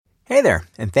Hey there,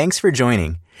 and thanks for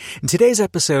joining. In today's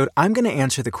episode, I'm going to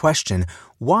answer the question,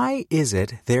 why is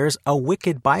it there's a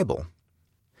Wicked Bible?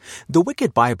 The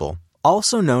Wicked Bible,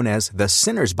 also known as the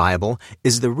Sinner's Bible,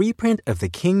 is the reprint of the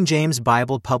King James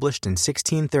Bible published in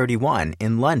 1631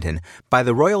 in London by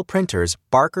the royal printers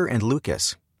Barker and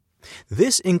Lucas.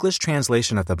 This English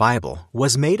translation of the Bible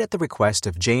was made at the request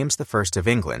of James I of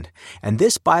England, and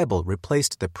this Bible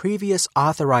replaced the previous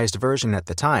authorized version at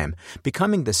the time,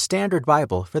 becoming the standard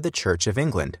Bible for the Church of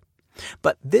England.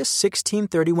 But this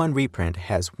 1631 reprint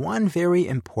has one very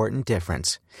important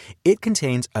difference. It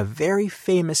contains a very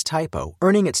famous typo,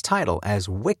 earning its title as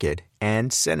Wicked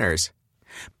and Sinners.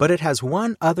 But it has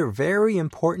one other very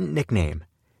important nickname,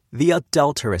 the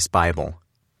Adulterous Bible.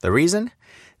 The reason?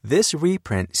 This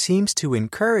reprint seems to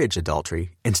encourage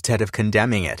adultery instead of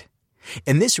condemning it.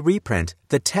 In this reprint,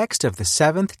 the text of the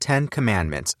seventh 10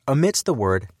 commandments omits the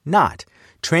word not,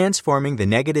 transforming the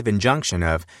negative injunction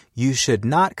of you should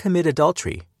not commit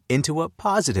adultery into a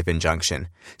positive injunction,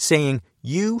 saying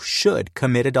you should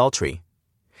commit adultery.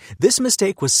 This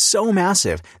mistake was so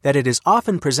massive that it is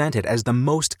often presented as the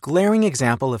most glaring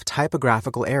example of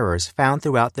typographical errors found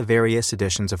throughout the various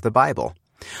editions of the Bible.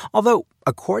 Although,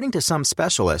 according to some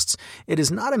specialists, it is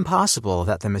not impossible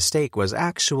that the mistake was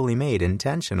actually made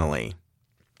intentionally.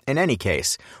 In any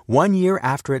case, 1 year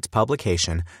after its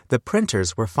publication, the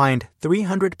printers were fined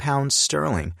 £300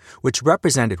 sterling, which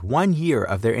represented 1 year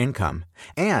of their income,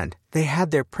 and they had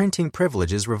their printing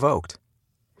privileges revoked.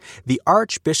 The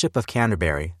Archbishop of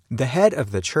Canterbury, the head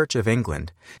of the Church of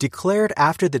England, declared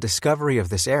after the discovery of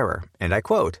this error, and I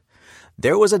quote,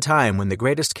 "There was a time when the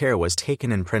greatest care was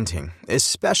taken in printing,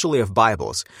 especially of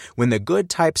Bibles, when the good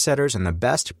typesetters and the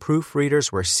best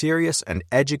proofreaders were serious and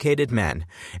educated men,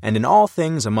 and in all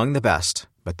things among the best.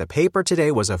 But the paper today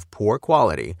was of poor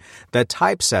quality. The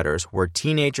typesetters were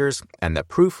teenagers, and the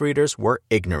proofreaders were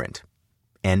ignorant."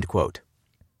 End quote.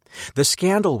 The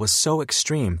scandal was so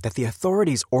extreme that the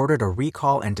authorities ordered a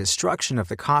recall and destruction of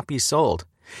the copies sold.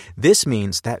 This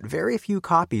means that very few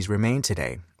copies remain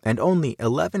today, and only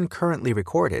 11 currently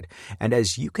recorded, and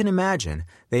as you can imagine,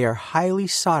 they are highly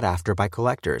sought after by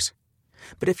collectors.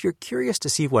 But if you're curious to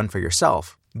see one for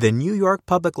yourself, the New York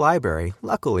Public Library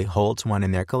luckily holds one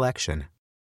in their collection.